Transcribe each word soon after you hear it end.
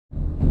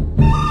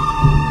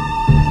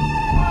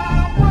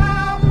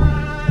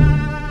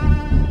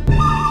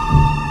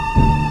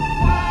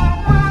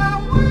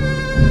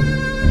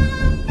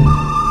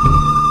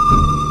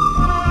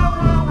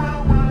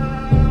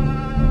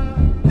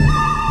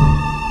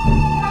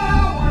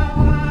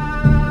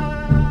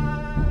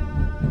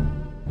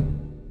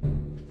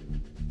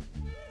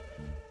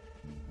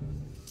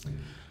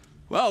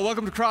Well,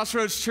 welcome to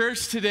Crossroads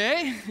Church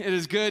today. It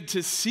is good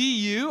to see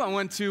you. I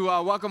want to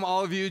welcome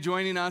all of you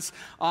joining us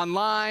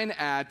online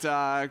at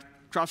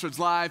Crossroads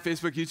Live,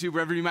 Facebook, YouTube,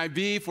 wherever you might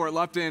be, Fort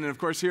Lupton, and of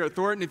course here at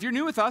Thornton. If you're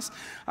new with us,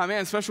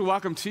 man, special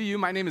welcome to you.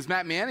 My name is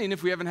Matt Manning,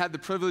 if we haven't had the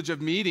privilege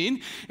of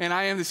meeting, and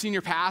I am the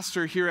senior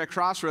pastor here at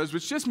Crossroads,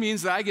 which just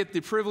means that I get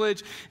the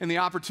privilege and the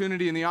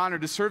opportunity and the honor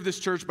to serve this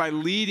church by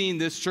leading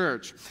this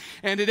church.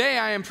 And today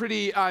I am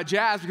pretty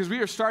jazzed because we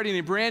are starting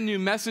a brand new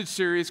message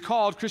series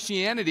called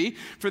Christianity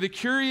for the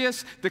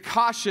Curious, the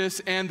Cautious,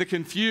 and the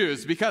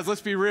Confused. Because let's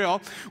be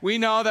real, we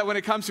know that when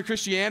it comes to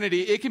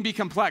Christianity, it can be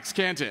complex,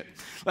 can't it?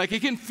 Like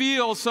it can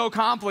feel so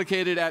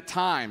complicated at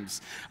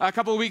times. A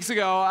couple of weeks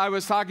ago, I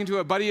was talking to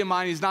a buddy of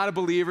mine. He's not a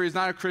believer. He's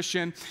not a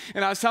Christian.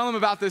 And I was telling him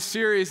about this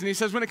series. And he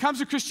says, when it comes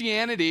to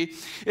Christianity,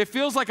 it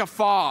feels like a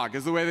fog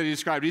is the way that he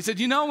described it. He said,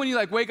 you know when you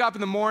like wake up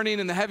in the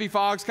morning and the heavy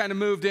fog's kind of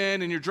moved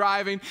in and you're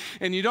driving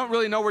and you don't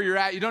really know where you're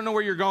at. You don't know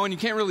where you're going. You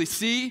can't really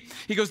see.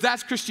 He goes,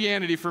 that's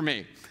Christianity for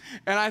me.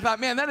 And I thought,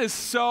 man, that is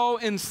so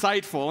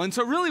insightful. And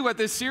so really what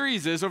this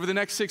series is over the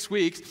next 6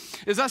 weeks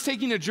is us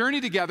taking a journey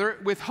together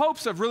with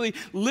hopes of really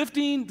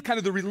lifting kind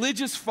of the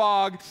religious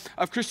fog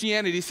of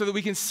Christianity so that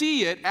we can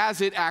see it as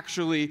it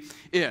actually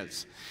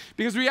is.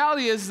 Because the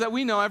reality is that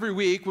we know every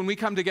week when we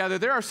come together,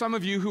 there are some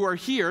of you who are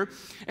here,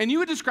 and you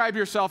would describe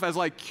yourself as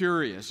like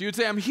curious. You would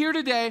say, I'm here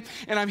today,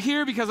 and I'm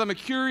here because I'm a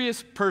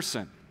curious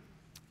person.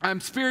 I'm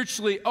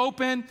spiritually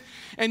open,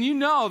 and you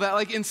know that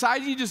like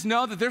inside you just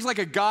know that there's like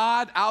a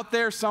God out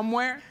there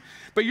somewhere,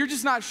 but you're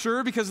just not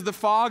sure because of the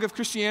fog of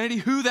Christianity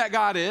who that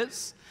God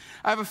is.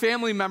 I have a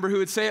family member who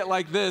would say it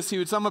like this. He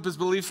would sum up his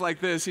beliefs like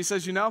this. He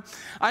says, you know,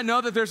 I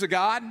know that there's a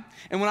God,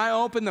 and when I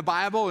open the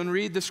Bible and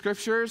read the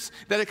scriptures,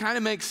 that it kind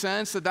of makes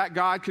sense that that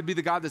God could be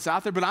the God that's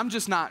out there, but I'm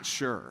just not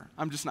sure.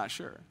 I'm just not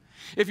sure.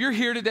 If you're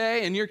here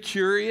today and you're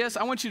curious,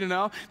 I want you to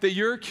know that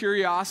your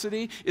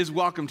curiosity is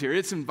welcomed here.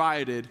 It's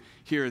invited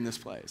here in this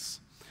place.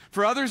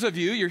 For others of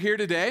you, you're here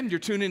today and you're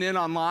tuning in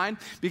online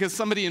because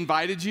somebody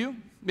invited you.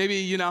 Maybe,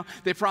 you know,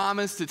 they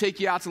promised to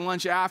take you out to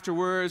lunch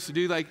afterwards to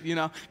do like, you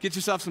know, get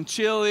yourself some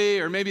chili,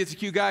 or maybe it's a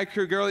cute guy,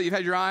 cute girl that you've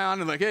had your eye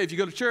on and like, hey, if you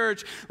go to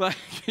church, like,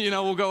 you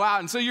know, we'll go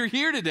out. And so you're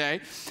here today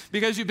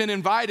because you've been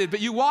invited,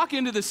 but you walk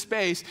into this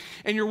space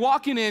and you're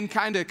walking in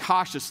kind of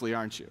cautiously,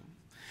 aren't you?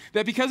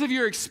 That because of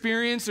your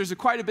experience, there's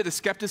quite a bit of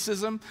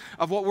skepticism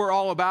of what we're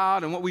all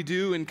about and what we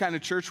do in kind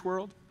of church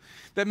world.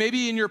 That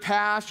maybe in your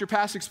past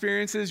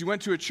experiences, you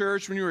went to a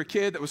church when you were a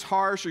kid that was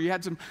harsh, or you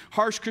had some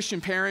harsh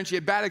Christian parents, you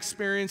had bad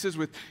experiences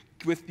with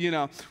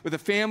a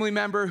family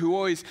member who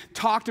always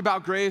talked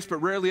about grace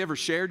but rarely ever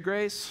showed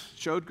grace.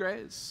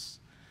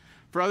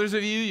 For others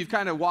of you, you've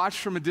kind of watched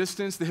from a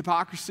distance the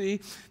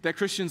hypocrisy that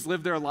Christians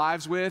live their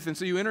lives with, and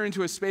so you enter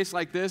into a space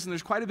like this, and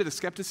there's quite a bit of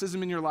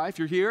skepticism in your life.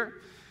 You're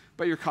here,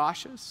 but you're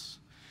cautious.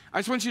 I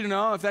just want you to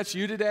know, if that's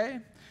you today,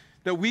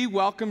 that we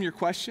welcome your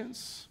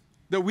questions,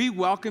 that we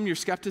welcome your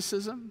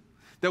skepticism,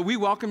 that we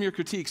welcome your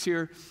critiques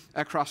here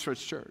at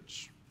Crossroads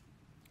Church.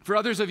 For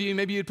others of you,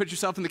 maybe you'd put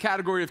yourself in the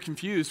category of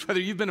confused, whether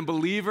you've been a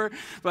believer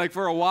like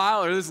for a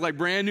while or this is like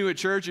brand new at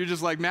church. You're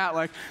just like, Matt,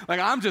 like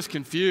I'm just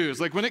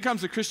confused. Like when it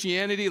comes to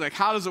Christianity, like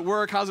how does it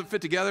work? How does it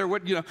fit together?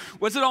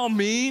 What's it all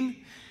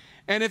mean?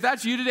 And if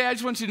that's you today, I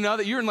just want you to know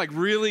that you're in like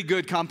really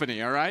good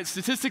company, all right?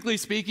 Statistically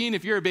speaking,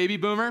 if you're a baby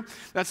boomer,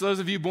 that's those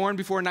of you born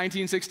before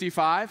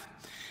 1965,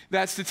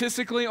 that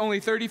statistically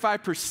only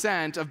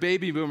 35% of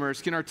baby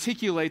boomers can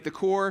articulate the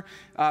core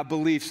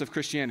beliefs of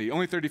Christianity,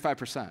 only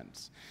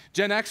 35%.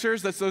 Gen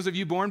Xers, that's those of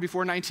you born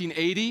before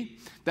 1980,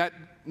 that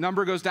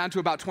number goes down to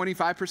about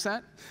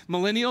 25%.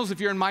 Millennials, if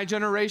you're in my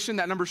generation,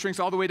 that number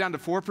shrinks all the way down to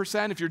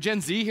 4%. If you're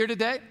Gen Z here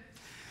today,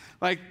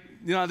 like,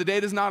 you know, the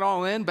data's not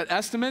all in, but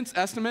estimates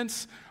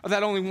are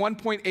that only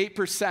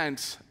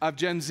 1.8% of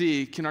Gen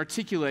Z can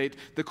articulate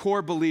the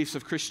core beliefs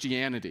of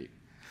Christianity.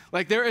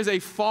 Like there is a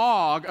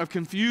fog of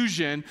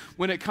confusion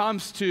when it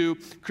comes to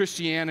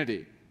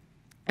Christianity.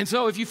 And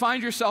so if you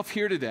find yourself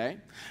here today,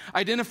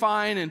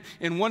 identifying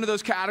in one of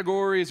those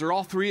categories or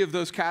all three of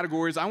those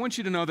categories, I want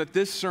you to know that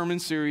this sermon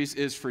series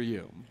is for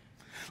you.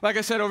 Like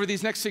I said, over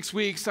these next 6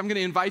 weeks, I'm going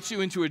to invite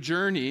you into a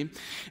journey,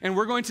 and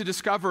we're going to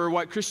discover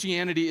what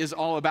Christianity is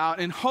all about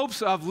in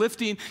hopes of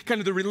lifting kind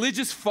of the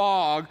religious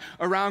fog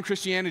around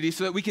Christianity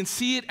so that we can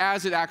see it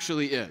as it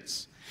actually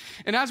is.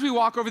 And as we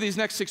walk over these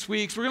next 6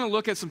 weeks, we're going to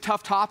look at some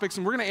tough topics,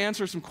 and we're going to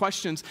answer some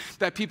questions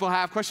that people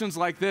have, questions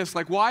like this,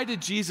 like why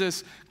did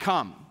Jesus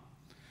come?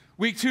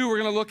 Week 2, we're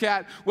going to look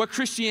at what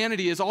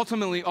Christianity is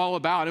ultimately all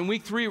about. In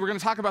week 3, we're going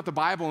to talk about the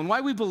Bible and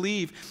why we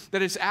believe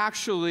that it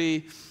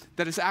actually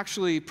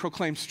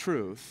proclaims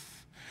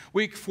truth.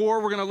 Week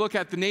 4, we're going to look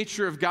at the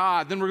nature of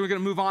God. Then we're going to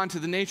move on to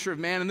the nature of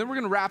man. And then we're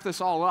going to wrap this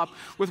all up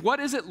with what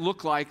does it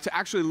look like to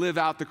actually live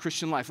out the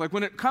Christian life? Like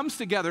when it comes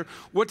together,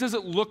 what does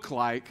it look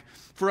like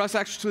for us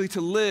actually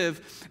to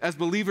live as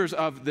believers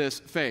of this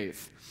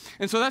faith?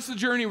 And so that's the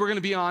journey we're going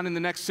to be on in the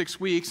next 6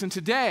 weeks. And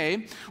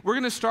today, we're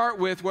going to start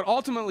with what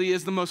ultimately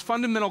is the most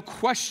fundamental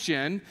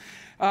question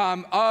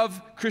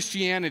of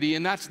Christianity,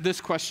 and that's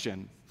this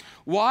question.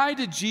 Why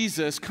did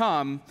Jesus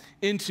come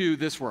into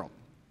this world?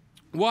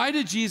 Why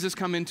did Jesus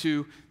come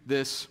into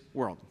this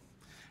world?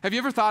 Have you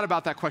ever thought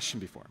about that question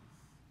before?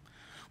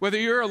 Whether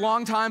you're a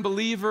longtime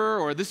believer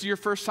or this is your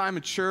first time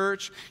at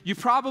church, you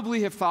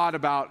probably have thought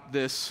about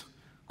this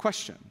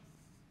question.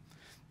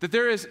 That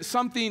there is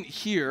something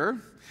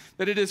here,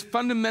 that it is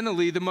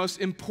fundamentally the most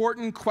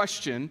important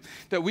question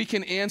that we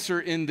can answer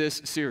in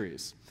this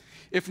series.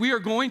 If we are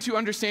going to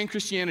understand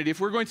Christianity,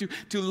 if we're going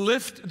to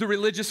lift the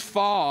religious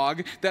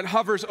fog that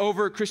hovers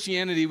over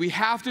Christianity, we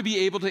have to be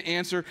able to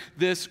answer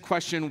this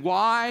question.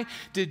 Why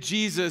did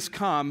Jesus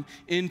come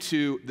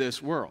into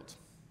this world?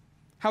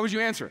 How would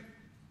you answer it?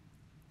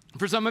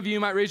 For some of you, you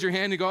might raise your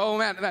hand and go, oh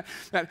man,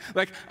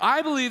 like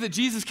I believe that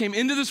Jesus came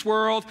into this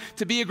world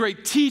to be a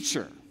great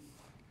teacher.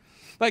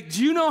 Like,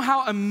 do you know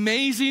how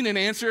amazing an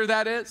answer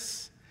that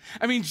is?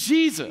 I mean,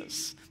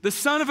 Jesus, the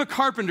son of a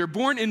carpenter,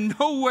 born in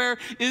nowhere,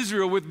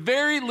 Israel, with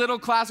very little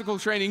classical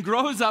training,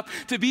 grows up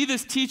to be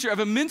this teacher of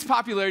immense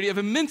popularity, of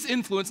immense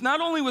influence, not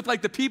only with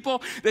like the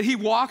people that he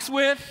walks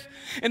with,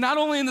 and not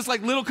only in this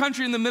like little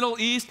country in the Middle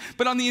East,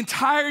 but on the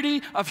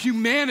entirety of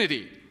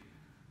humanity.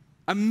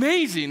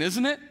 Amazing,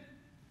 isn't it?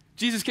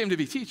 Jesus came to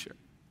be teacher.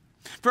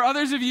 For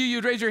others of you,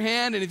 you'd raise your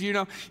hand, and if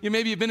you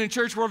maybe you've been in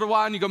church world a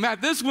while, and you go,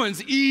 Matt, this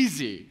one's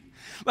easy.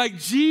 Like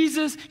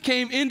Jesus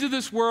came into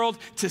this world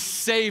to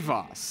save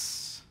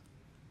us.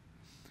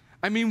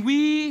 I mean,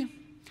 we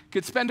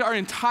could spend our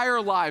entire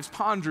lives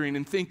pondering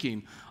and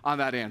thinking on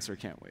that answer,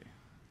 can't we?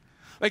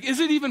 Like, is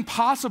it even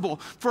possible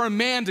for a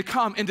man to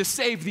come and to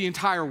save the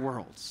entire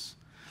world?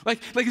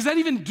 Like, is that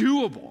even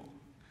doable?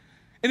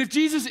 And if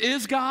Jesus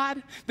is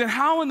God, then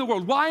how in the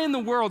world, why in the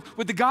world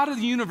would the God of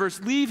the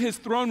universe leave his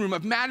throne room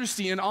of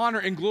majesty and honor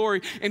and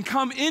glory and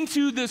come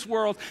into this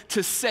world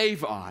to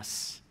save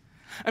us?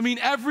 I mean,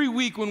 every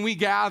week when we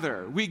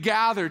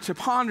gather to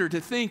ponder, to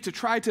think, to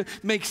try to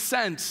make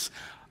sense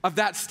of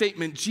that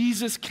statement.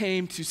 Jesus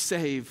came to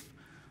save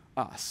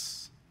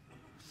us.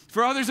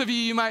 For others of you,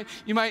 you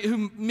might,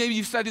 who maybe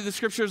you've studied the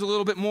scriptures a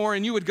little bit more,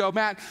 and you would go,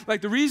 Matt,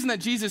 like the reason that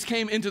Jesus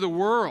came into the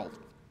world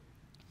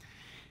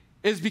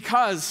is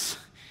because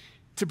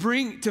to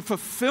bring to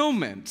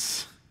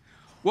fulfillment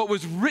what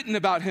was written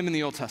about him in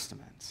the Old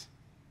Testament.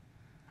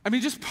 I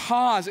mean, just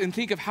pause and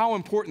think of how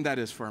important that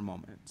is for a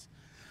moment.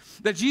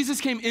 That Jesus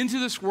came into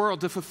this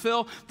world to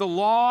fulfill the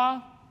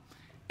law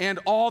and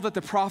all that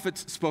the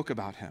prophets spoke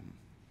about him.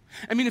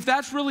 I mean, if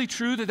that's really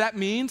true, that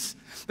means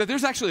that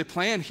there's actually a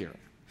plan here.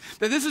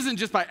 That this isn't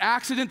just by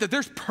accident, that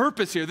there's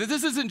purpose here. That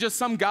this isn't just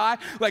some guy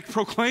like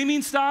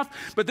proclaiming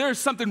stuff, but there's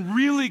something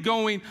really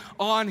going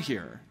on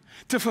here.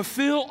 To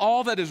fulfill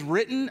all that is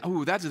written,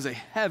 that is a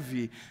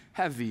heavy,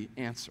 heavy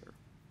answer.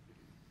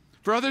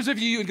 For others of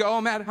you, you would go,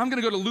 oh man, I'm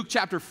going to go to Luke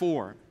chapter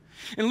 4.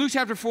 In Luke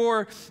chapter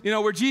 4,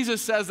 where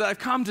Jesus says that I've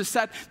come to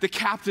set the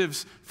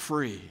captives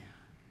free.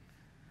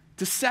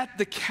 To set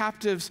the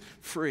captives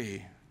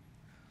free.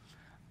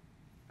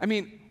 I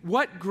mean,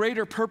 what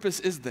greater purpose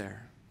is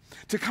there?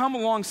 To come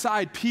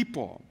alongside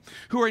people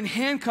who are in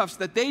handcuffs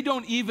that they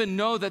don't even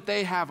know that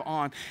they have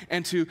on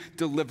and to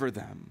deliver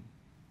them.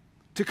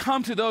 To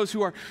come to those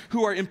who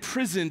are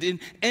imprisoned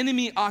in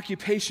enemy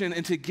occupation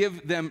and to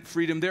give them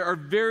freedom. There are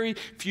very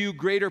few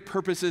greater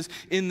purposes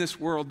in this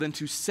world than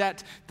to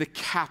set the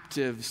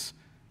captives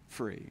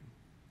free.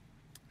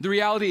 The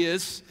reality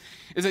is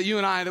that you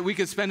and I, that we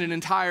could spend an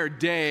entire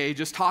day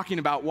just talking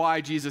about why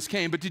Jesus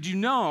came. But did you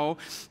know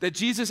that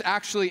Jesus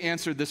actually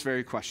answered this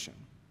very question?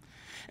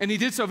 And he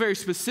did so very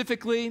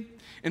specifically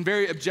and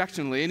very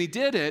objectively, and he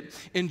did it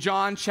in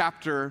John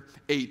chapter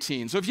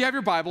 18. So if you have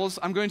your Bibles,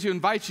 I'm going to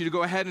invite you to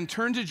go ahead and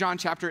turn to John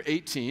chapter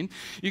 18.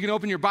 You can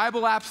open your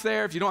Bible apps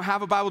there. If you don't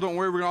have a Bible, don't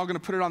worry, we're all going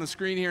to put it on the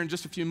screen here in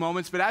just a few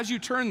moments. But as you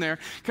turn there,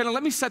 kind of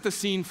let me set the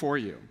scene for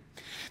you.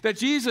 That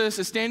Jesus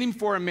is standing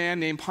before a man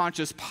named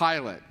Pontius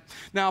Pilate.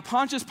 Now,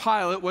 Pontius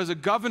Pilate was a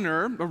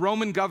governor, a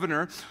Roman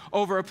governor,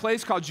 over a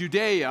place called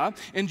Judea.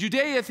 And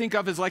Judea, think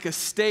of as like a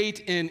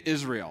state in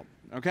Israel.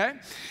 Okay?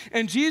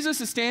 And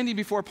Jesus is standing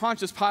before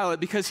Pontius Pilate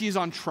because he's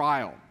on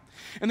trial.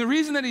 And the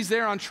reason that he's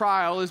there on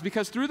trial is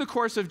because through the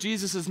course of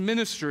Jesus'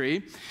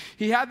 ministry,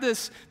 he had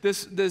this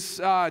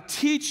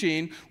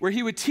teaching where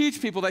he would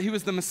teach people that he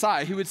was the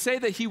Messiah. He would say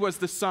that he was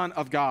the Son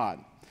of God.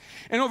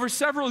 And over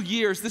several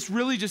years, this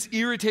really just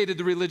irritated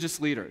the religious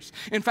leaders.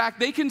 In fact,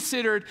 they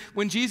considered,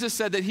 when Jesus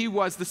said that he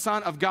was the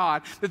Son of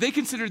God, that they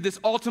considered this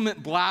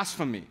ultimate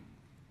blasphemy.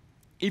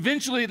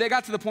 Eventually, they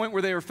got to the point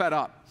where they were fed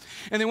up.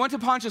 And they went to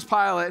Pontius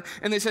Pilate,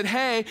 and they said,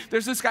 hey,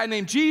 there's this guy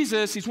named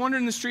Jesus. He's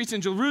wandering the streets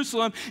in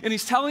Jerusalem, and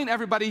he's telling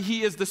everybody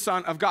he is the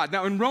Son of God.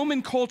 Now, in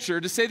Roman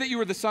culture, to say that you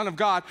were the Son of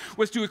God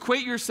was to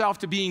equate yourself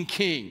to being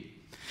king.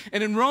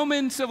 And in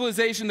Roman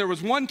civilization, there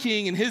was one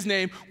king, and his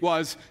name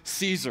was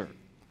Caesar.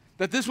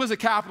 That this was a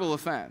capital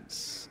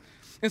offense.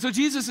 And so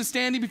Jesus is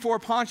standing before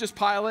Pontius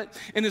Pilate,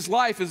 and his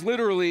life is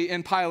literally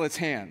in Pilate's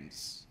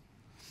hands.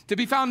 To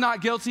be found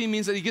not guilty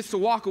means that he gets to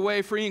walk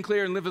away free and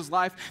clear and live his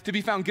life. To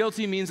be found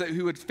guilty means that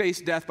he would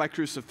face death by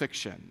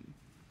crucifixion.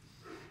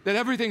 That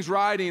everything's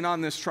riding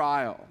on this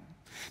trial.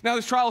 Now,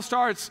 this trial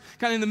starts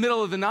kind of in the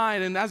middle of the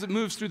night, and as it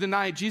moves through the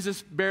night,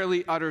 Jesus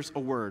barely utters a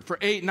word. For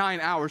 8-9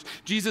 hours,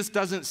 Jesus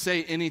doesn't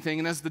say anything.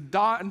 And as the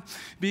dawn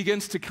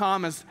begins to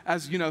come, as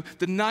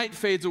the night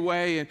fades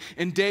away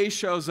and day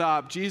shows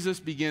up, Jesus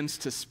begins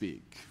to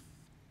speak.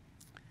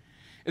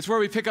 It's where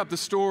we pick up the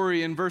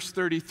story in verse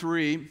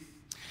 33.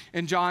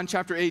 In John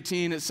chapter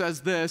 18, it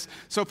says this: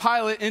 "So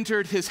Pilate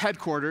entered his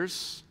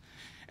headquarters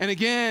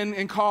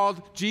and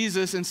called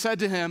Jesus and said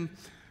to him,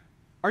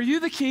 'Are you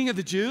the king of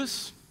the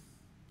Jews?'"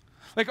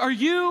 Like, "Are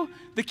you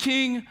the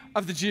king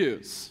of the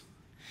Jews?"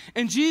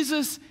 And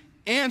Jesus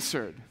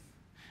answered,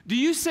 "Do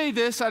you say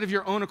this out of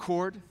your own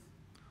accord,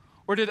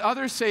 or did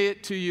others say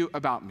it to you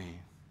about me?"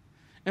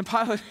 And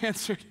Pilate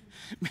answered,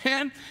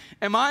 "Man,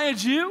 am I a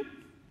Jew?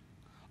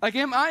 Like,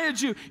 am I a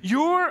Jew?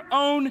 Your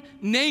own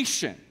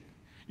nation,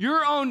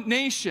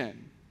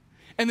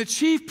 and the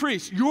chief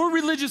priests, your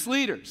religious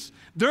leaders,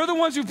 they're the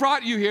ones who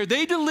brought you here.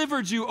 They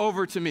delivered you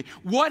over to me.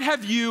 What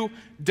have you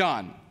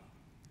done?"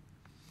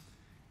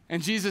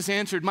 And Jesus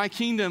answered, "My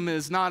kingdom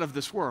is not of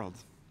this world.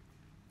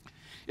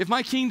 If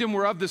my kingdom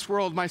were of this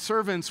world, my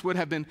servants would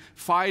have been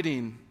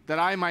fighting that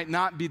I might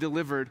not be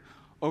delivered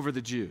over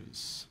the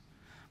Jews.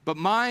 But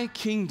my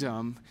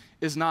kingdom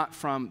is not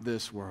from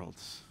this world."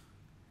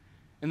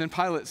 And then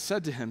Pilate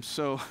said to him,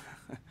 So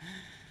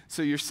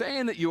you're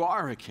saying that you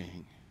are a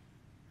king?"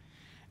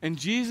 And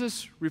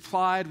Jesus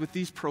replied with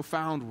these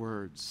profound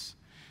words: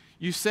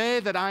 "You say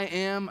that I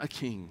am a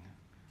king.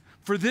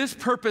 For this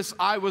purpose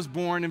I was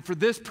born, and for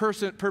this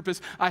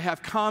purpose I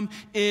have come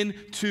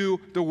into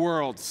the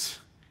world."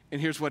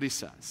 And here's what he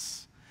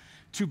says: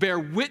 "To bear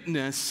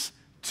witness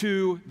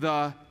to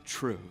the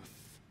truth."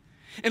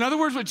 In other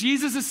words, what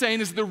Jesus is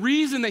saying is the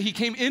reason that he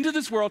came into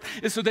this world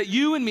is so that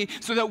you and me,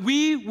 so that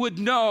we would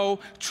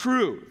know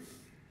truth.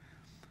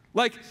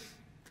 Like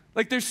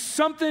there's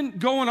something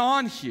going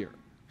on here.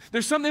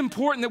 There's something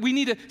important that we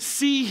need to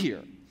see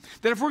here.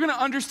 That if we're going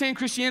to understand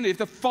Christianity, if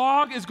the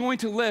fog is going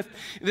to lift,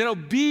 that it'll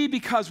be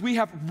because we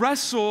have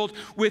wrestled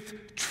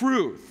with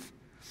truth.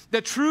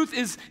 That truth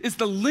is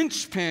the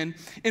linchpin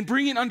in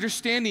bringing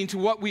understanding to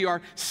what we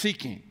are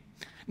seeking.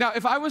 Now,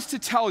 if I was to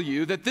tell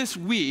you that this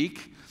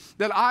week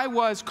that I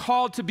was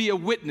called to be a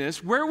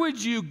witness, where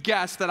would you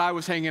guess that I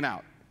was hanging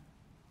out?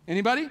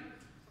 Anybody?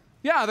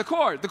 Yeah, the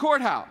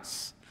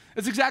courthouse.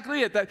 That's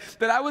exactly it, that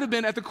I would have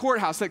been at the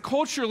courthouse, that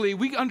culturally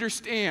we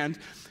understand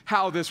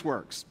how this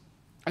works.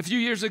 A few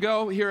years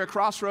ago, here at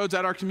Crossroads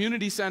at our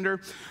community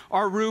center,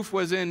 our roof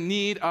was in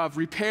need of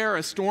repair.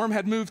 A storm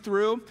had moved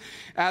through,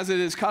 as it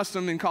is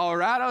custom in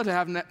Colorado to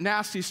have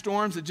nasty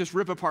storms that just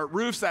rip apart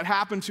roofs. That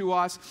happened to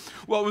us.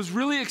 Well, it was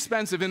really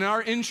expensive, and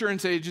our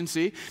insurance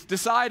agency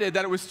decided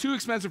that it was too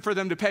expensive for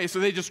them to pay, so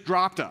they just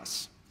dropped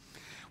us.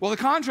 Well, the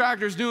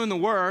contractor's doing the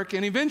work,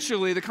 and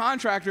eventually the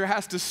contractor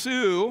has to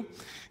sue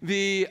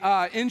the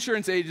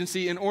insurance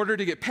agency in order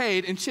to get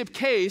paid. And Chip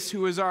Case,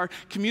 who is our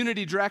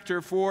community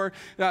director for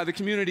the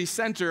community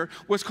center,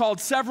 was called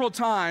several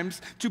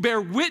times to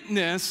bear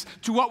witness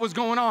to what was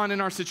going on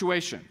in our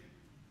situation.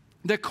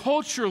 That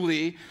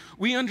culturally,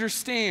 we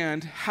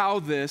understand how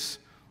this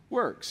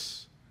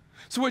works.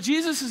 So what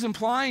Jesus is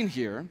implying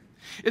here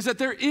is that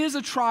there is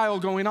a trial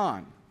going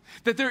on,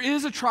 that there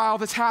is a trial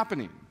that's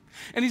happening.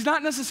 And he's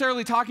not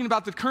necessarily talking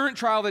about the current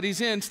trial that he's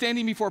in,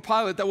 standing before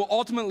Pilate, that will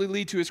ultimately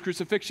lead to his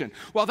crucifixion.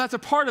 While that's a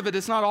part of it,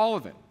 it's not all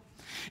of it.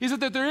 He said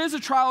that there is a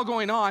trial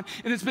going on,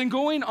 and it's been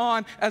going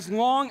on as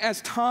long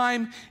as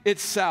time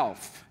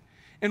itself.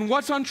 And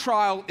what's on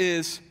trial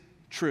is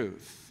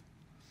truth.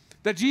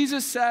 That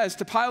Jesus says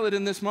to Pilate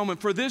in this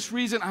moment, "For this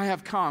reason I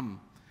have come,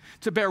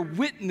 to bear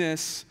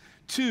witness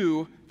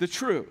to the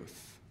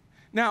truth."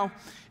 Now,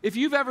 if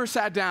you've ever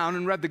sat down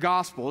and read the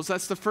Gospels,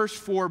 that's the first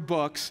 4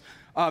 books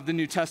of the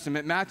New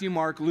Testament: Matthew,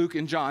 Mark, Luke,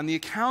 and John, the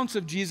accounts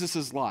of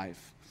Jesus'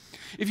 life.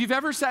 If you've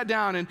ever sat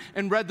down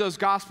and read those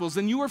Gospels,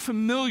 then you are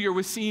familiar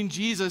with seeing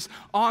Jesus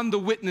on the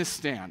witness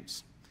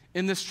stands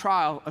in this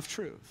trial of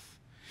truth.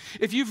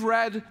 If you've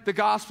read the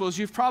Gospels,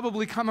 you've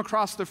probably come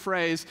across the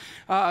phrase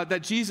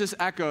that Jesus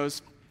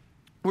echoes,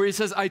 where he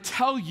says, "I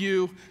tell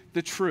you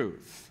the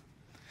truth."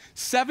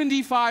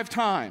 75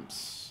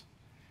 times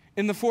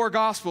in the 4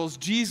 Gospels,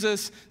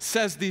 Jesus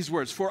says these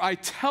words: "For I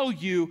tell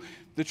you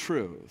the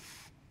truth."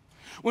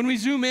 When we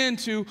zoom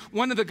into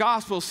one of the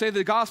Gospels, say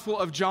the Gospel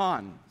of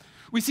John,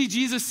 we see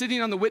Jesus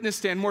sitting on the witness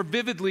stand more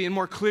vividly and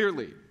more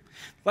clearly.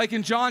 Like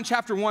in John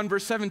chapter 1,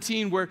 verse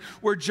 17,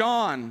 where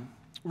John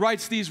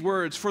writes these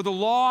words: "For the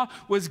law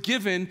was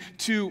given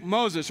to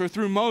Moses," or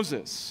through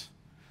Moses,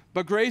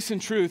 "but grace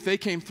and truth, they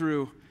came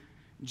through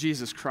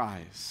Jesus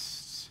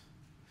Christ."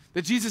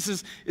 That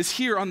Jesus is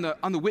here on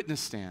the witness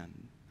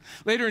stand.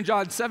 Later in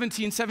John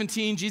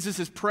 17:17, Jesus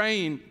is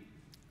praying,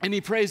 and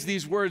he prays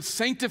these words: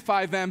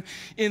 "Sanctify them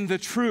in the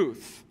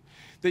truth,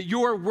 that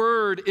your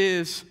word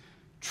is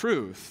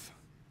truth."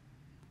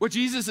 What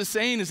Jesus is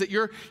saying is that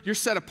your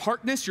set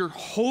apartness, your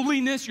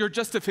holiness, your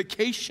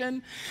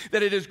justification,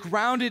 that it is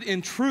grounded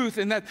in truth,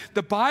 and that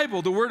the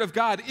Bible, the Word of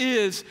God,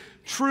 is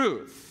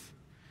truth.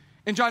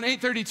 In John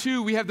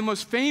 8:32, we have the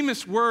most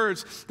famous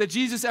words that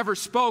Jesus ever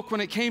spoke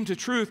when it came to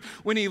truth,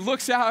 when he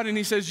looks out and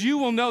he says, "You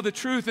will know the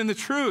truth, and the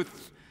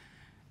truth,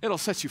 it'll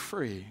set you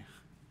free."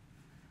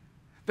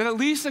 That at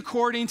least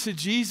according to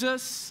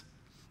Jesus,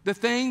 the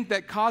thing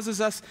that causes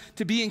us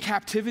to be in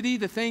captivity,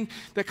 the thing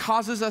that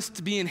causes us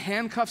to be in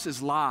handcuffs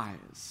is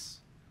lies.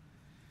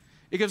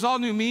 It gives all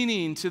new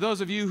meaning to those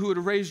of you who would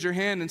have raised your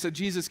hand and said,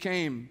 Jesus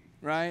came,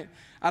 right?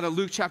 Out of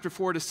Luke chapter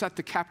 4 to set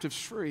the captives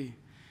free.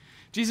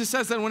 Jesus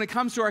says that when it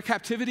comes to our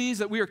captivities,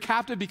 that we are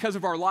captive because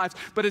of our lives,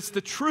 but it's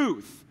the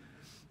truth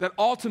that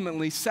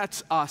ultimately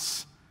sets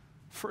us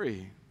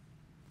free.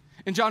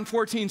 In John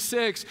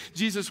 14:6,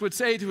 Jesus would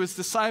say to his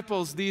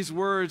disciples these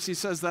words. He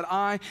says that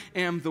I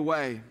am the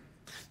way,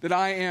 that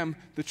I am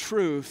the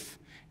truth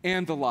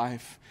and the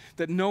life,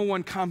 that no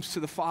one comes to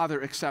the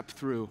Father except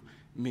through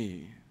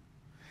me.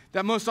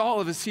 That most all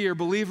of us here,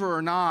 believer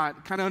or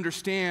not, kind of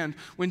understand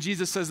when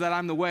Jesus says that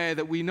I'm the way,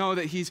 that we know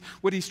that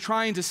what he's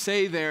trying to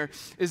say there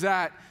is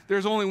that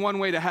there's only one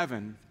way to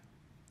heaven.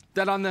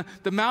 That on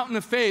the mountain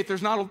of faith,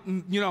 there's not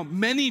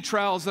many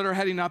trails that are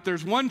heading up.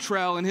 There's one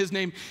trail, and his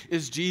name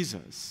is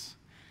Jesus.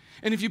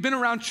 And if you've been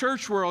around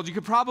church world, you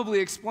could probably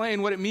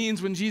explain what it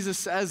means when Jesus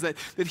says that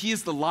he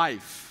is the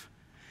life.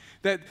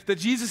 That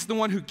Jesus is the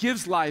one who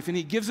gives life, and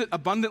he gives it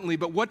abundantly.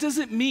 But what does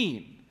it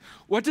mean?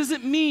 What does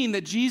it mean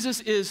that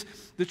Jesus is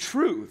the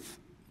truth?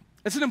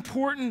 It's an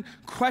important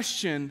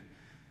question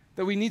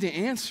that we need to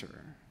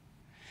answer.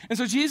 And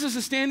so Jesus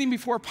is standing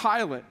before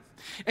Pilate,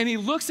 and he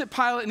looks at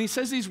Pilate and he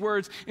says these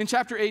words in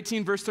chapter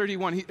 18, verse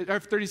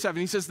 37.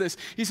 He says this.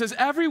 He says,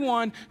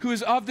 "Everyone who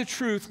is of the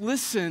truth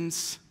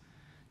listens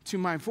to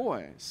my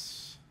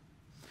voice."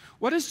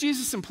 What is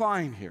Jesus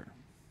implying here?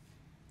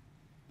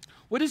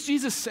 What is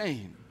Jesus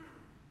saying?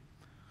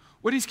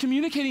 What he's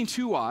communicating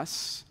to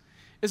us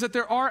is that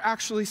there are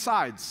actually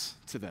sides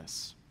to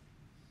this.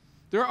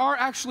 There are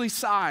actually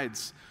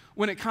sides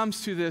when it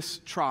comes to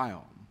this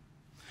trial.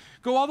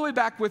 Go all the way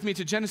back with me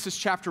to Genesis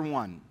chapter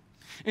 1.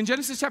 In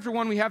Genesis chapter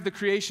 1, we have the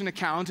creation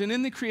account, and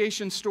in the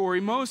creation story,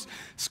 most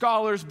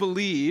scholars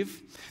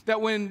believe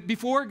that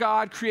before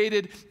God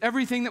created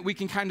everything that we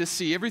can kind of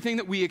see, everything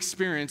that we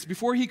experience,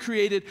 before he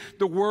created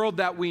the world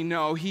that we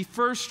know, he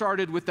first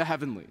started with the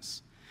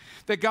heavenlies.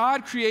 That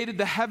God created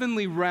the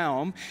heavenly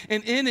realm,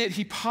 and in it,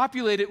 he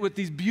populated it with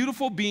these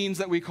beautiful beings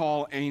that we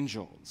call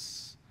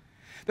angels.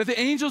 That the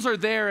angels are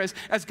there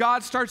as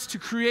God starts to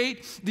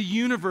create the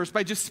universe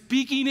by just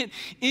speaking it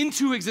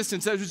into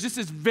existence. That was just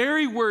his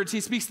very words. He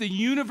speaks the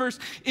universe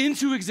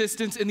into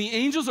existence, and the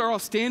angels are all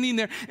standing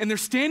there, and they're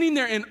standing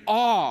there in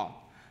awe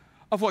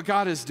of what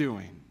God is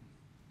doing.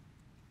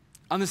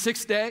 On the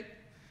sixth day,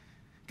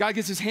 God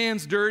gets his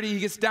hands dirty. He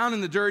gets down in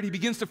the dirt. He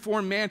begins to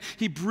form man.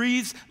 He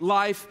breathes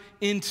life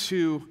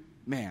into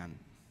man.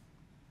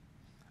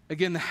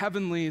 Again, the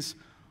heavenlies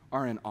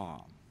are in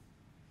awe.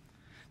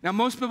 Now,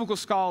 most biblical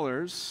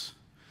scholars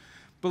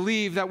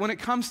believe that when it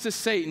comes to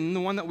Satan,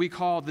 the one that we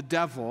call the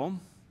devil,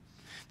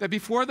 that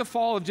before the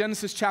fall of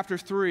Genesis chapter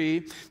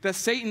 3, that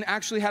Satan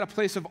actually had a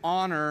place of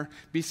honor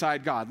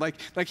beside God.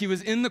 Like he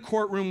was in the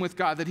courtroom with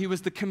God, that he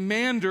was the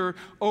commander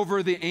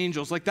over the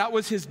angels. Like that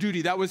was his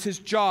duty, that was his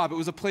job. It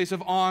was a place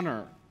of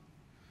honor.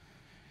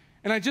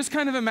 And I just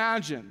kind of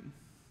imagine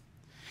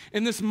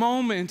in this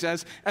moment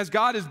as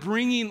God is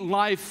bringing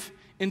life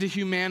into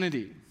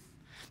humanity,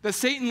 that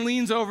Satan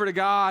leans over to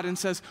God and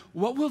says,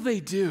 "What will they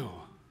do?"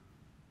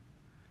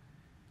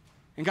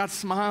 And God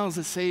smiles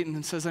at Satan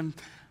and says,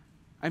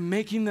 I'm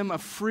making them a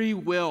free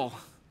will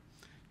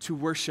to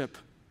worship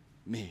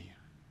me.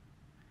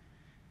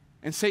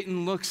 And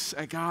Satan looks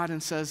at God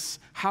and says,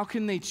 how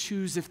can they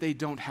choose if they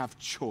don't have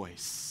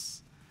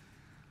choice?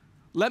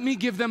 Let me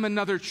give them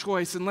another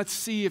choice, and let's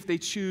see if they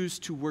choose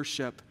to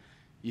worship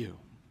you.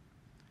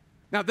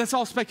 Now, that's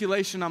all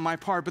speculation on my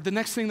part, but the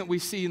next thing that we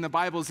see in the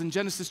Bible is in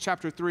Genesis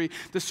chapter 3,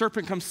 the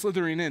serpent comes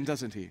slithering in,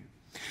 doesn't he?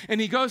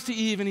 And he goes to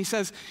Eve and he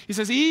says,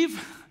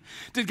 Eve,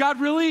 did God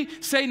really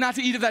say not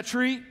to eat of that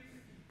tree?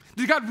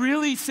 Did God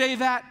really say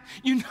that?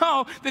 You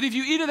know that if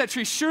you eat of that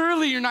tree,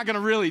 surely you're not going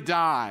to really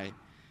die.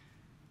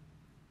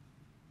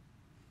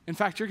 In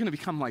fact, you're going to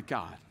become like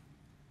God.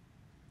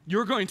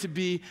 You're going to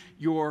be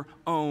your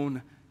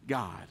own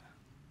God.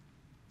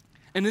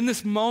 And in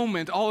this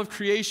moment, all of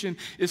creation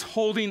is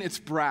holding its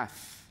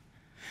breath.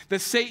 That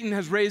Satan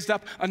has raised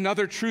up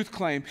another truth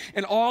claim,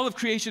 and all of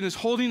creation is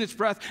holding its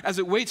breath as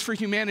it waits for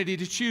humanity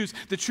to choose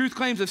the truth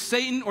claims of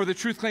Satan or the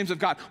truth claims of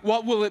God.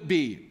 What will it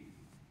be?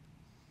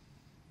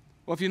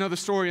 Well, if you know the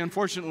story,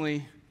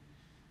 unfortunately,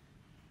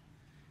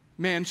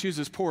 man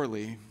chooses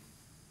poorly,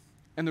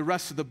 and the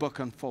rest of the book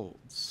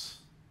unfolds.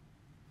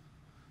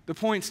 The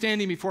point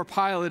standing before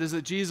Pilate is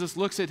that Jesus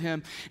looks at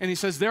him and he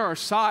says, there are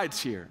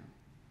sides here.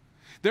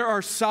 There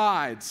are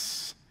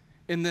sides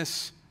in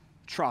this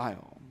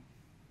trial.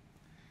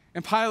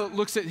 And Pilate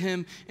looks at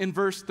him in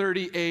verse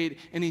 38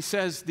 and he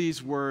says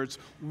these words,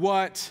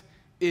 what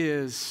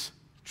is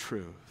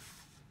truth?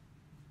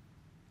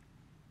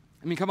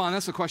 I mean, come on,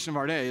 that's the question of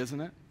our day,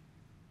 isn't it?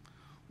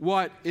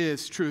 What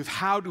is truth?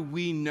 How do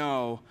we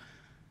know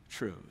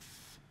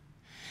truth?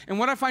 And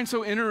what I find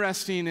so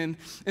interesting in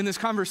this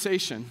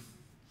conversation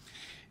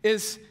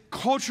is,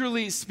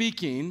 culturally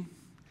speaking,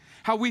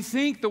 how we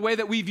think the way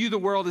that we view the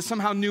world is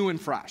somehow new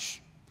and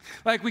fresh.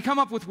 Like, we come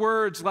up with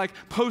words like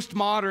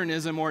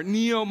postmodernism or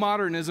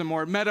neo-modernism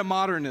or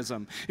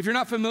meta-modernism. If you're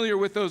not familiar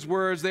with those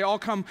words, they all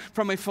come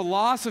from a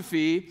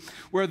philosophy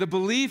where the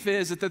belief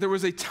is that there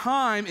was a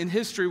time in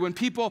history when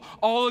people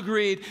all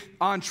agreed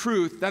on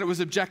truth, that it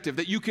was objective,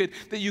 that you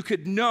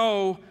could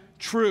know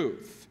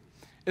truth.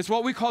 It's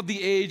what we call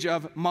the age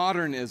of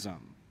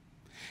modernism.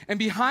 And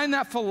behind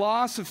that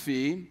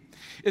philosophy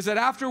is that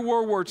after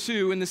World War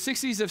II, in the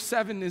 60s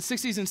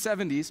and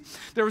 70s,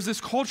 there was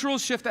this cultural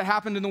shift that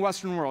happened in the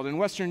Western world, in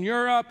Western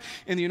Europe,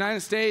 in the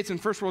United States,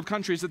 and first world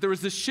countries, that there was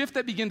this shift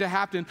that began to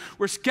happen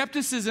where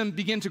skepticism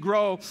began to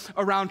grow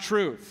around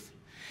truth.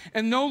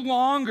 And no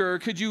longer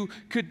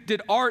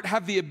did art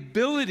have the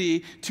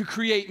ability to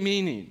create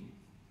meaning,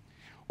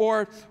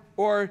 or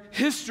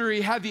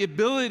history had the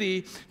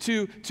ability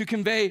to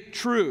convey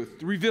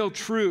truth, reveal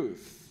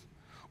truth,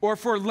 or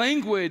for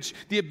language,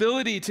 the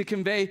ability to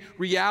convey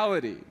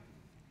reality.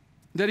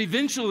 That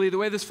eventually, the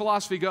way this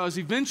philosophy goes,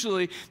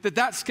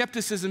 that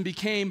skepticism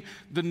became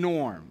the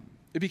norm.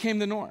 It became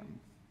the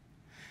norm.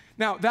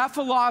 Now, that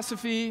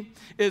philosophy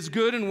is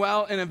good and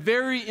well in a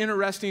very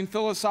interesting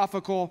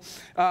philosophical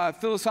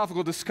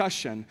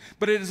discussion,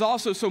 but it is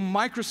also so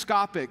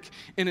microscopic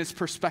in its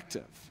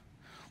perspective.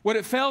 What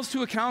it fails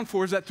to account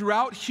for is that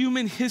throughout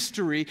human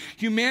history,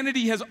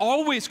 humanity has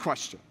always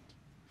questioned.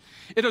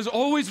 It has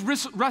always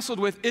wrestled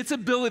with its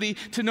ability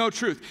to know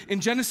truth. In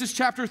Genesis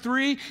chapter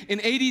 3, in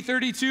AD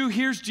 32,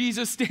 here's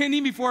Jesus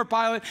standing before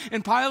Pilate,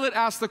 and Pilate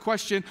asks the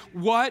question,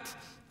 what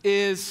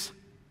is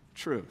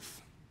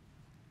truth?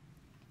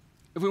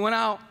 If we went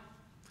out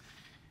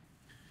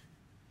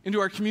into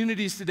our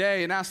communities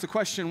today and asked the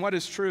question, what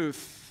is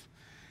truth?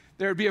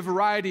 There would be a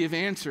variety of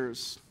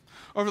answers.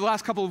 Over the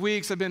last couple of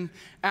weeks, I've been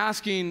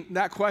asking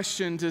that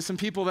question to some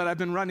people that I've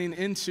been running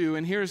into,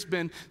 and here's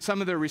been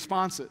some of their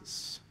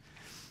responses.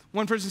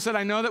 One person said,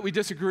 I know that we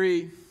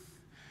disagree,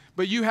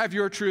 but you have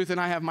your truth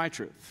and I have my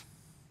truth.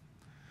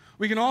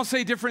 We can all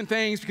say different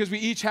things because we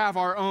each have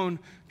our own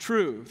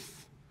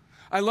truth.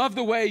 I love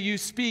the way you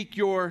speak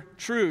your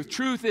truth.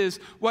 Truth is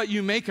what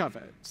you make of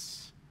it.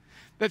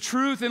 The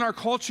truth in our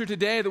culture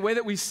today, the way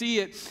that we see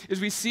it,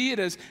 is we see it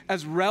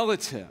as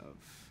relative.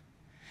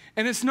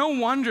 And it's no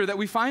wonder that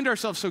we find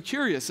ourselves so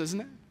curious,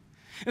 isn't it?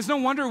 It's no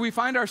wonder we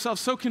find ourselves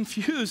so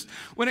confused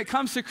when it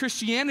comes to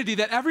Christianity,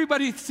 that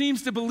everybody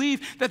seems to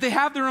believe that they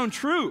have their own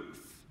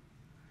truth.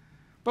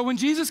 But when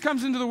Jesus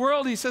comes into the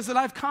world, he says that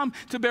I've come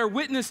to bear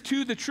witness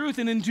to the truth.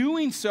 And in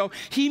doing so,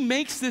 he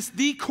makes this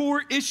the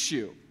core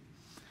issue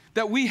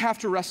that we have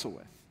to wrestle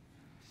with.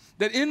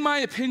 That in my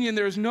opinion,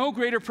 there is no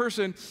greater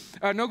question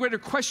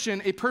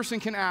a person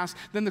can ask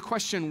than the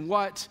question,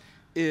 what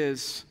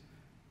is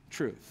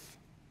truth?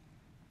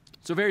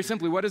 So very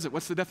simply, what is it?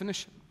 What's the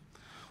definition?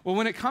 Well,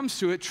 when it comes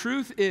to it,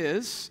 truth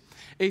is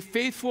a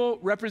faithful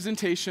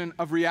representation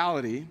of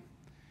reality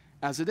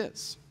as it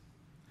is.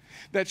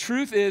 That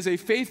truth is a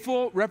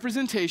faithful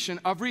representation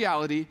of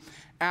reality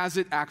as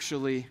it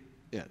actually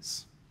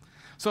is.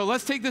 So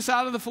let's take this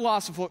out of the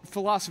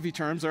philosophy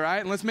terms, all right?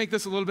 And let's make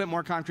this a little bit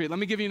more concrete. Let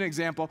me give you an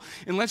example.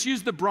 And let's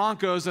use the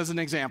Broncos as an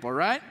example,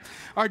 right?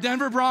 Our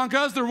Denver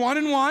Broncos, they're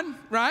 1-1,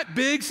 right?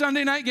 Big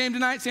Sunday night game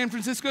tonight. San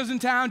Francisco's in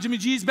town. Jimmy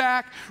G's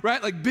back,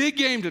 right? Like, big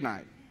game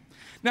tonight.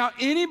 Now,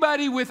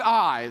 anybody with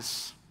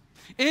eyes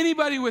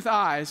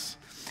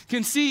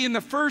can see in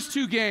the first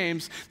two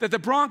games that the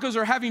Broncos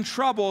are having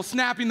trouble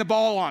snapping the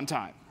ball on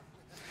time,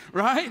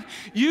 right?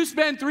 You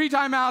spend 3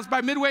 timeouts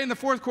by midway in the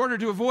fourth quarter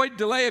to avoid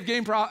delay of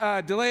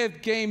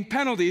game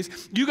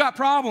penalties. You got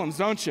problems,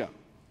 don't you?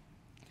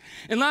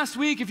 And last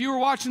week, if you were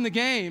watching the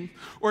game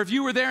or if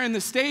you were there in the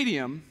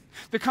stadium,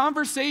 the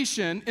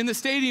conversation in the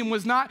stadium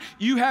was not,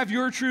 you have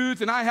your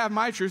truth and I have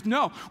my truth.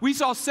 No, we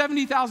saw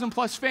 70,000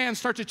 plus fans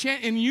start to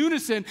chant in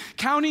unison,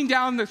 counting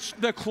down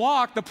the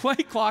clock, the play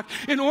clock,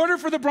 in order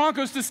for the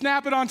Broncos to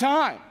snap it on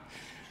time,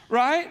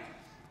 right?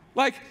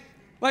 Like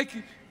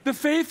the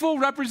faithful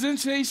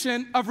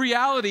representation of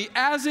reality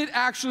as it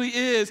actually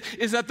is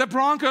that the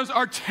Broncos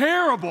are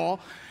terrible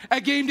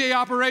at game day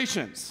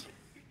operations.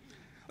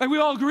 Like, we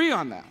all agree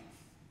on that.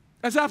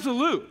 That's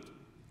absolute.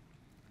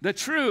 The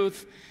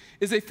truth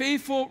is a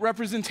faithful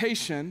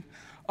representation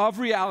of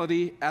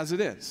reality as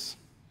it is.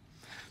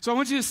 So I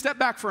want you to step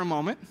back for a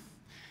moment,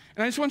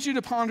 and I just want you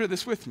to ponder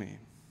this with me.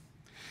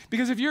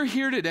 Because if you're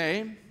here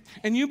today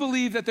and you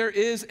believe that there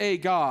is a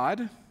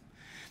God,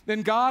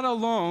 then God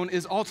alone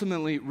is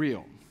ultimately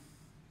real.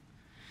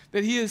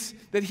 That he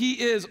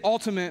is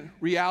ultimate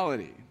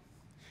reality.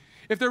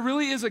 If there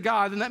really is a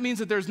God, then that means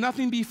that there's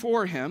nothing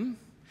before him,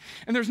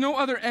 and there's no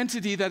other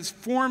entity that is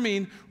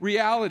forming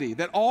reality,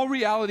 that all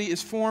reality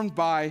is formed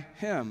by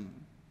him.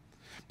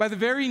 By the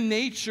very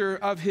nature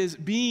of his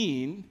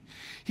being,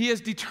 he has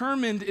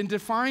determined and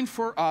defined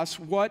for us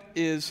what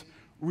is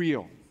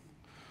real,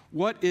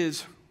 what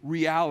is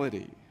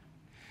reality.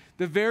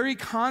 The very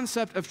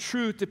concept of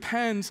truth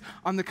depends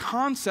on the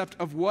concept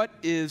of what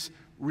is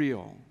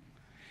real.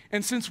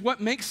 And since what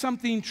makes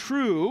something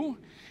true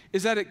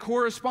is that it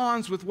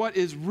corresponds with what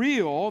is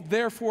real,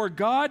 therefore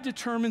God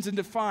determines and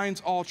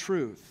defines all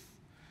truth.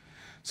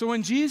 So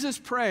when Jesus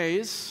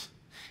prays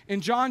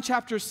in John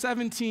chapter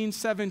 17,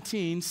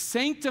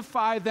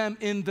 sanctify them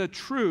in the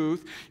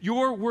truth,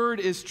 your word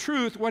is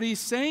truth, what he's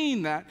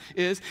saying that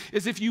is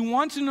if you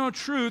want to know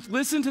truth,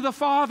 listen to the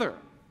Father.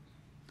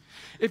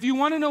 If you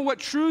want to know what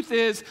truth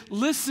is,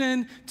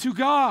 listen to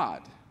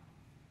God.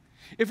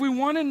 If we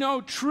want to know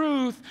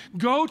truth,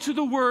 go to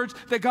the words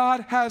that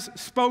God has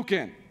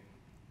spoken.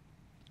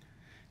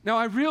 Now,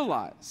 I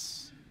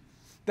realize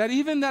that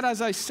even that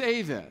as I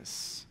say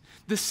this,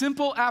 the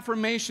simple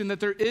affirmation that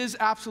there is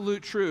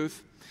absolute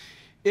truth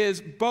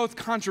is both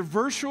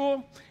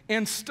controversial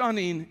and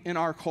stunning in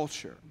our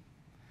culture.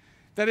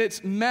 That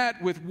it's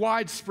met with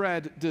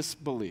widespread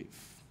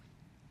disbelief.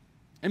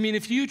 I mean,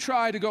 if you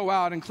try to go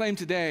out and claim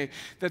today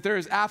that there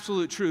is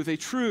absolute truth, a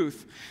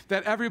truth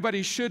that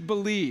everybody should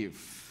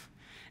believe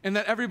and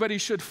that everybody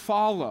should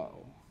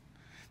follow,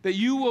 that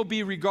you will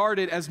be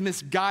regarded as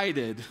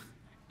misguided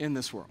in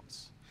this world.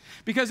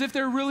 Because if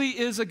there really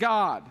is a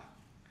God,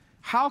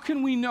 how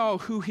can we know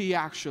who he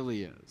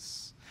actually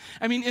is?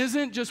 I mean,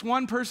 isn't just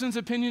one person's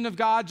opinion of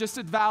God just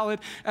as valid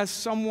as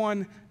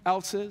someone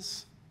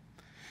else's?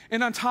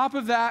 And on top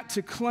of that,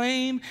 to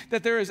claim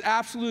that there is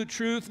absolute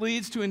truth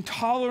leads to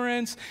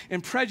intolerance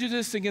and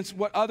prejudice against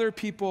what other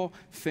people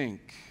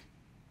think.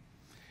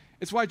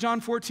 It's why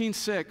John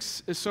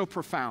 14:6 is so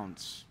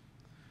profound.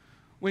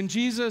 When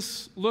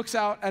Jesus looks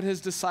out at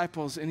his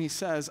disciples and he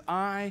says,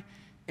 I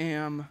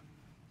am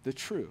the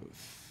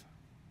truth.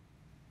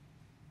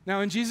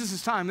 Now, in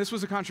Jesus' time, this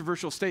was a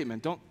controversial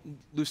statement. Don't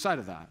lose sight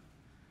of that.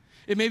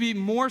 It may be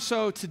more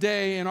so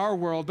today in our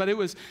world, but it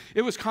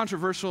was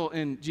controversial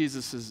in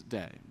Jesus'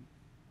 day.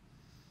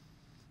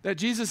 That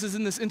Jesus is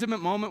in this intimate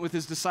moment with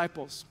his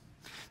disciples.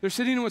 They're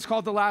sitting in what's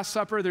called the Last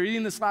Supper. They're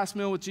eating this last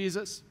meal with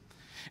Jesus.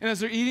 And as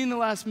they're eating the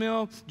last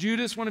meal,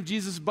 Judas, one of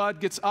Jesus' bud,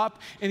 gets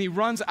up and he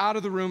runs out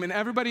of the room. And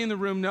everybody in the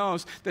room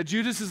knows that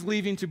Judas is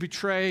leaving to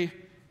betray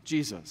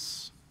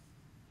Jesus.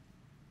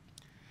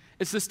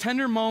 It's this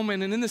tender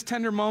moment, and in this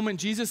tender moment,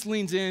 Jesus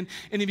leans in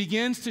and he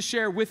begins to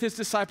share with his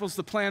disciples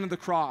the plan of the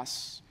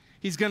cross.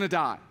 He's going to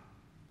die.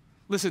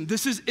 Listen,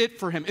 this is it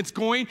for him. It's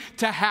going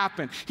to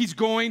happen. He's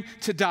going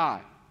to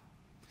die.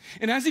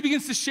 And as he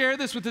begins to share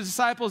this with the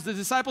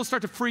disciples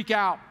start to freak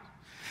out.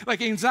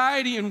 Like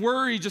anxiety and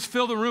worry just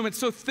fill the room. It's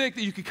so thick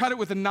that you could cut it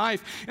with a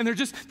knife. And they're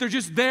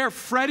just there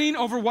fretting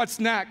over what's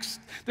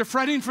next. They're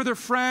fretting for their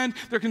friend.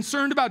 They're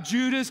concerned about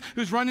Judas,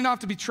 who's running off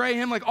to betray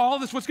him. Like all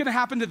of this, what's going to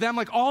happen to them?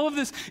 Like all of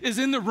this is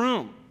in the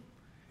room.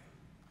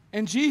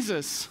 And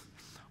Jesus,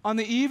 on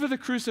the eve of the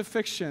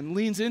crucifixion,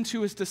 leans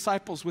into his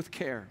disciples with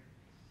care.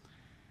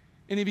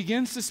 And he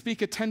begins to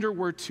speak a tender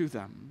word to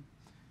them,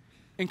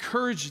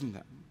 encouraging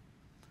them,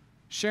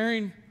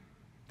 sharing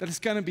that it's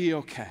going to be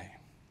okay.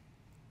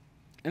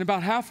 And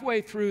about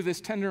halfway through this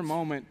tender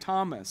moment,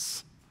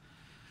 Thomas,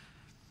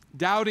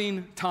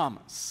 doubting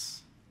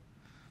Thomas,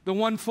 the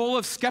one full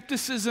of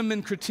skepticism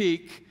and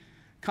critique,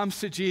 comes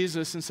to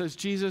Jesus and says,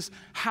 Jesus,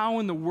 how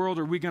in the world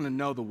are we going to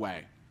know the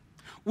way?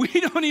 We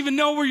don't even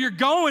know where you're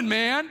going,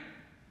 man.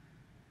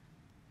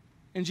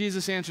 And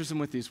Jesus answers him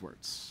with these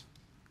words,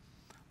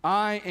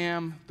 I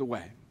am the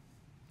way,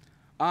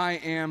 I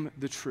am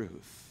the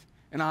truth,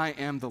 and I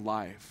am the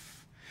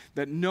life,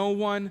 that no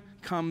one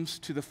comes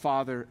to the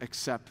Father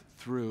except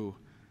through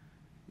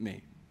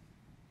me.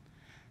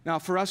 Now,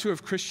 for us who are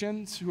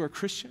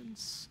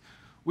Christians,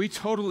 we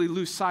totally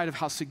lose sight of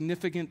how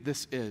significant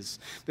this is.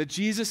 That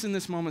Jesus in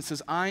this moment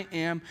says, I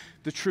am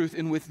the truth.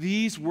 And with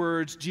these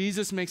words,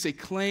 Jesus makes a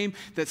claim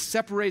that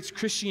separates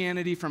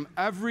Christianity from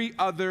every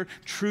other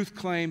truth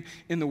claim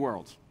in the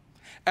world,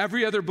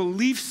 every other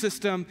belief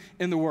system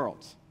in the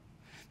world.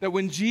 That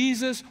when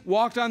Jesus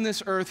walked on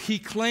this earth, he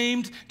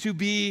claimed to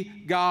be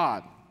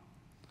God.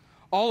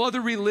 All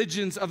other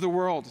religions of the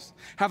world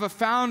have a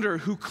founder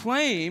who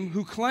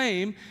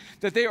claim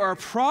that they are a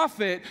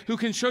prophet who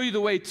can show you the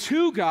way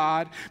to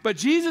God, but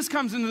Jesus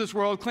comes into this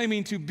world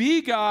claiming to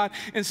be God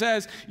and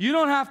says, you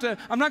don't have to,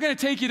 I'm not going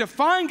to take you to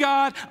find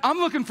God, I'm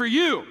looking for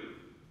you.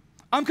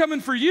 I'm coming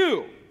for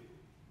you.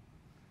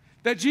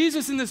 That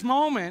Jesus in this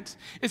moment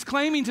is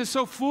claiming to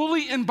so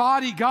fully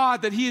embody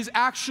God that he is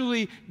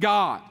actually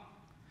God.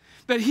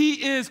 That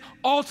he is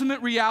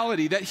ultimate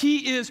reality, that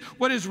he is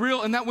what is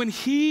real, and that when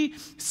he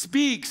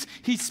speaks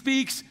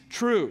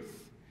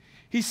truth.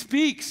 He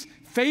speaks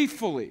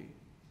faithfully,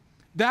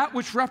 that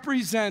which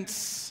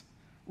represents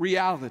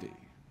reality,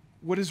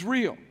 what is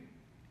real.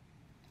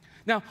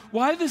 Now,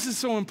 why this is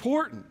so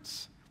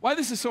important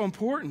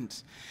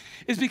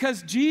is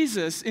because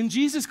Jesus, in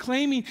Jesus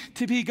claiming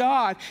to be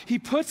God, he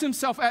puts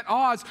himself at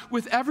odds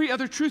with every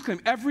other truth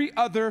claim, every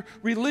other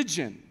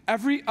religion,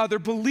 every other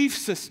belief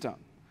system,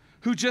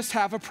 who just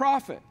have a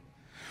prophet.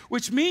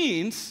 Which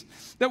means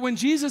that when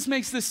Jesus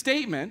makes this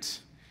statement,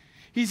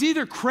 he's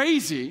either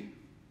crazy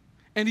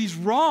and he's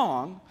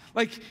wrong,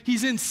 like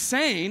he's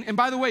insane. And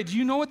by the way, do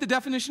you know what the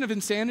definition of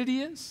insanity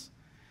is?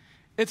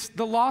 It's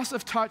the loss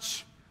of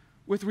touch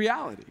with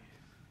reality.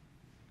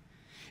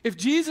 If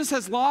Jesus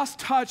has lost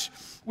touch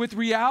with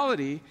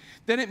reality,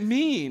 then it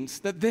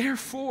means that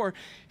therefore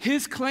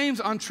his claims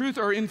on truth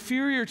are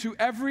inferior to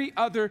every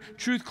other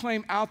truth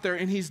claim out there,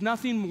 and he's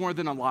nothing more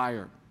than a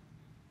liar.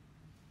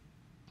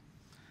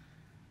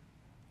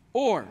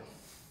 Or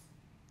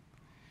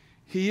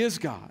he is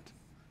God,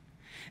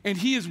 and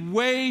he is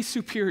way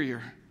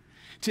superior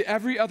to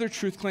every other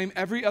truth claim,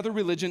 every other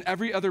religion,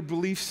 every other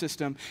belief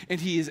system,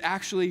 and he is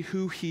actually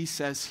who he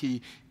says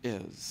he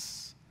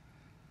is.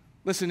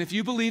 Listen, if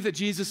you believe that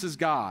Jesus is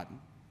God,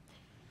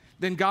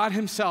 then God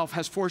himself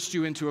has forced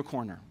you into a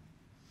corner,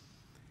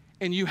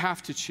 and you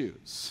have to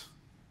choose.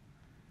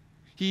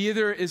 He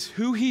either is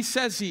who he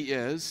says he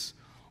is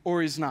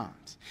or is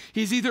not.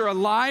 He's either a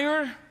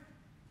liar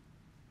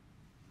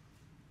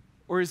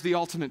or is the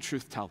ultimate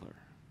truth teller.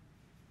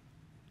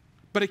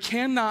 But it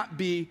cannot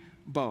be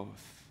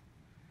both.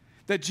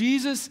 That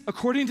Jesus,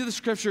 according to the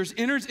scriptures,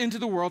 enters into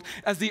the world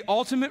as the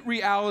ultimate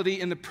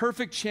reality and the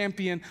perfect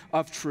champion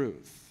of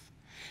truth.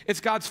 It's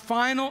God's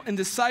final and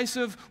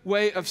decisive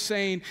way of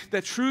saying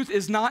that truth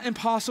is not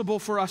impossible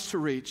for us to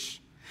reach,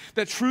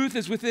 that truth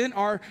is within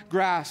our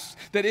grasp,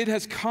 that it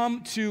has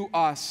come to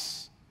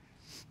us,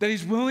 that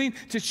he's willing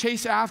to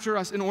chase after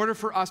us in order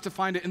for us to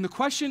find it. And the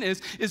question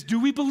is do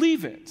we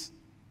believe it?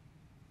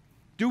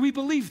 Do we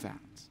believe that?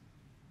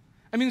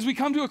 I mean, as we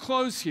come to a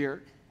close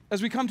here,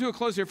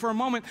 for a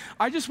moment,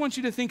 I just want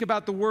you to think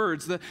about the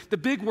words, the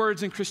big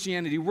words in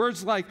Christianity,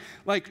 words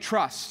like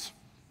trust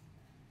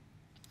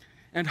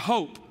and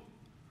hope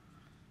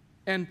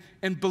and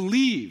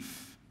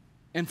believe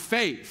and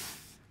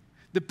faith.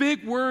 The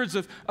big words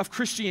of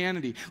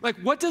Christianity. Like,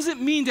 what does it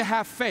mean to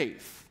have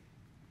faith?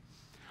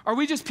 Are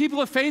we just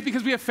people of faith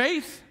because we have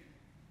faith?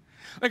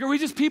 Like, are we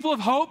just people of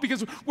hope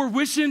because we're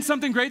wishing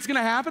something great's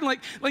gonna happen?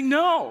 Like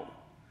no.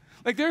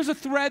 Like, there's a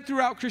thread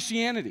throughout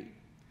Christianity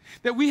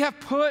that we have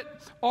put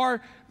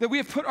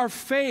our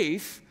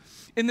faith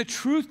in the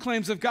truth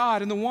claims of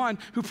God and the one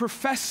who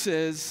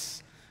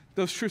professes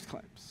those truth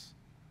claims.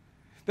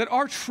 That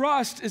our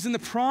trust is in the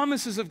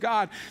promises of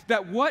God,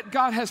 that what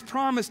God has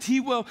promised, he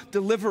will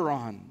deliver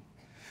on.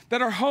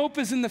 That our hope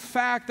is in the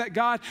fact that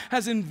God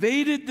has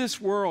invaded this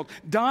world,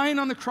 dying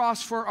on the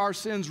cross for our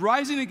sins,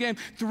 rising again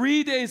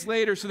 3 days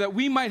later so that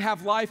we might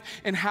have life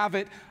and have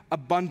it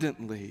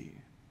abundantly.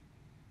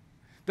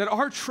 That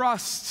our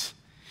trust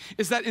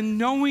is that in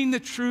knowing the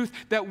truth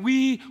that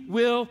we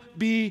will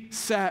be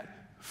set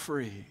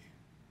free.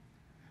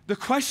 The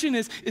question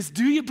is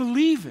do you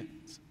believe it?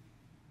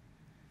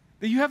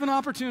 That you have an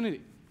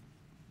opportunity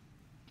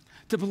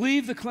to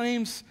believe the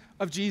claims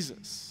of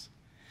Jesus,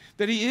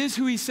 that he is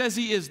who he says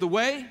he is, the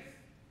way,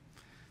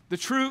 the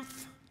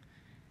truth,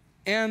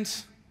 and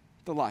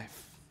the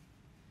life.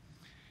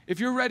 If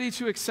you're ready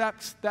to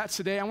accept that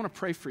today, I want to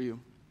pray for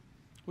you.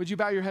 Would you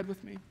bow your head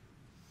with me?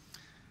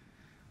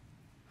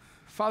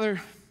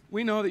 Father,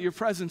 we know that your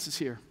presence is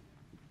here.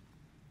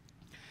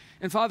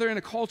 And Father, in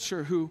a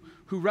culture who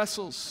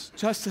wrestles,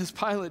 just as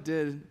Pilate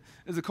did,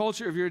 is the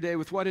culture of your day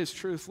with what is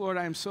truth. Lord,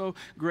 I am so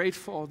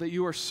grateful that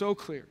you are so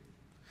clear,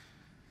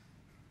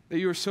 that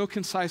you are so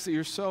concise, that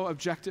you're so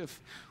objective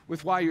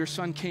with why your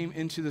son came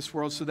into this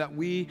world so that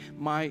we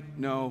might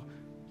know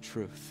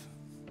truth.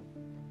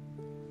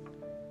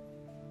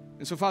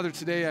 And so, Father,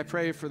 today I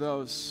pray for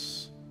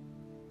those.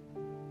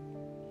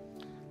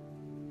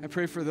 I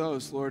pray for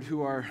those, Lord,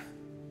 who are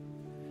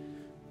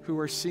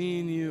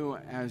seeing you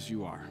as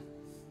you are.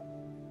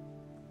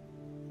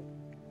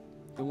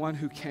 The one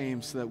who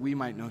came so that we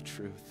might know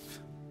truth.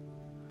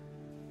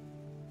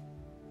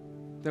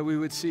 That we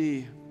would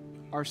see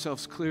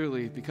ourselves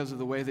clearly because of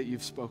the way that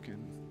you've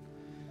spoken,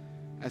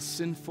 as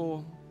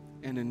sinful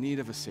and in need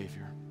of a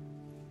Savior.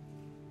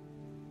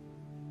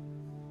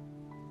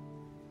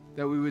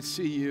 That we would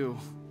see you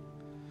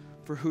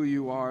for who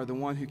you are, the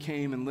one who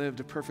came and lived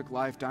a perfect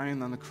life,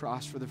 dying on the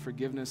cross for the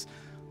forgiveness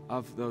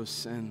of those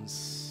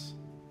sins.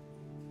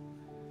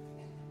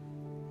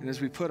 And as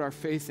we put our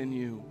faith in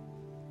you,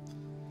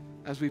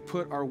 as we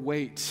put our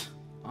weight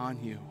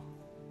on you,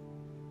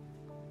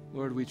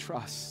 Lord, we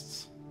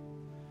trust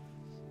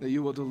that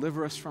you will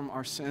deliver us from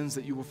our sins,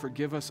 that you will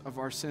forgive us of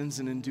our sins,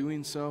 and in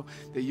doing so,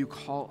 that you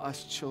call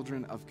us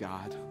children of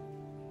God.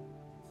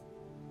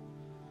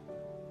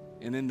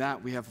 And in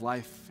that, we have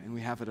life, and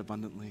we have it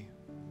abundantly.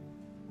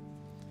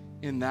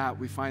 In that,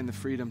 we find the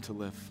freedom to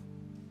live.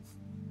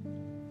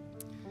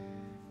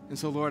 And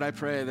so, Lord, I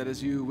pray that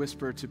as you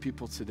whisper to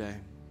people today,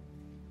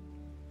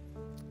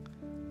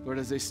 Lord,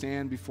 as they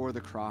stand before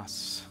the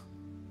cross,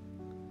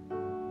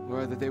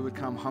 Lord, that they would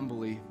come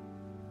humbly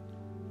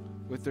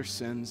with their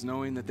sins,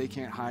 knowing that they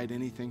can't hide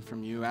anything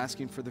from you,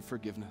 asking for the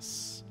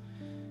forgiveness.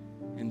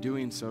 In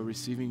doing so,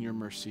 receiving your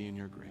mercy and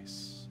your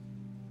grace.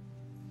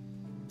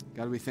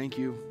 God, we thank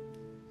you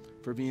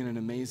for being an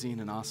amazing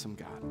and awesome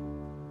God.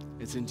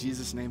 It's in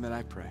Jesus' name that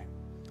I pray.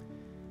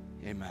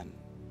 Amen.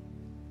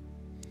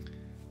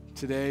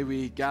 Today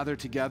we gather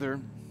together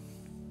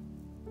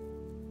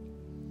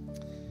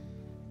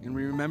and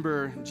we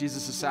remember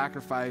Jesus'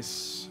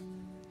 sacrifice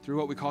through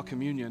what we call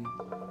communion.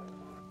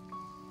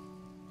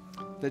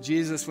 That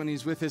Jesus, when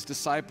he's with his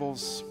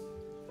disciples,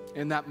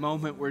 In that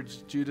moment where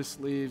Judas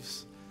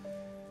leaves,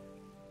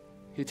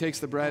 he takes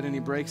the bread and he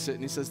breaks it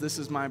and he says, "This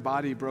is my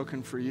body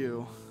broken for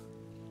you."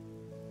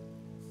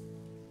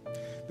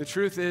 The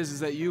truth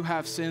is that you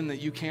have sin that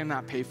you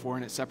cannot pay for,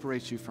 and it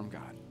separates you from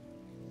God.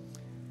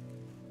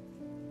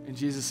 And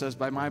Jesus says,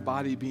 by my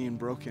body being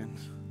broken,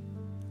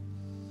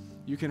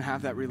 you can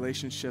have that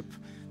relationship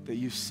that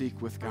you seek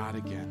with God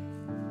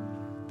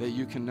again, that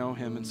you can know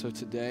him. And so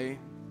today,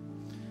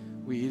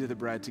 we eat of the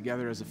bread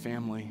together as a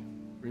family,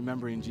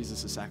 remembering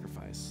Jesus'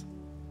 sacrifice.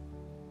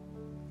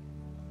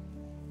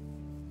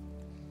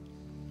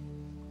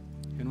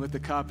 And with the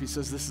cup, he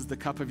says, this is the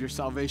cup of your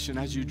salvation.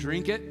 As you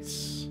drink it,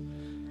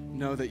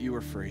 know that you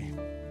are free.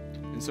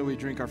 And so we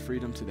drink our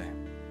freedom today.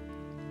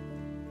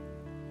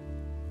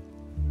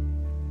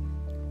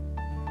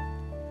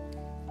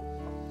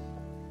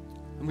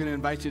 I'm going to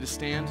invite you to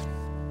stand.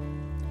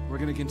 We're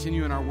going to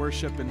continue in our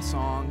worship and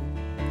song.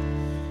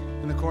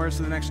 In the course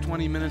of the next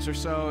 20 minutes or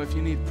so, if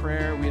you need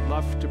prayer, we'd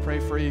love to pray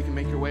for you. You can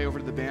make your way over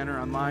to the banner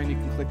online. You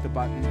can click the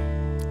button.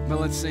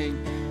 But let's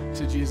sing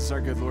to Jesus,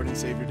 our good Lord and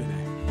Savior,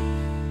 today.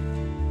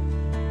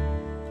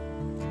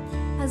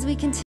 As we continue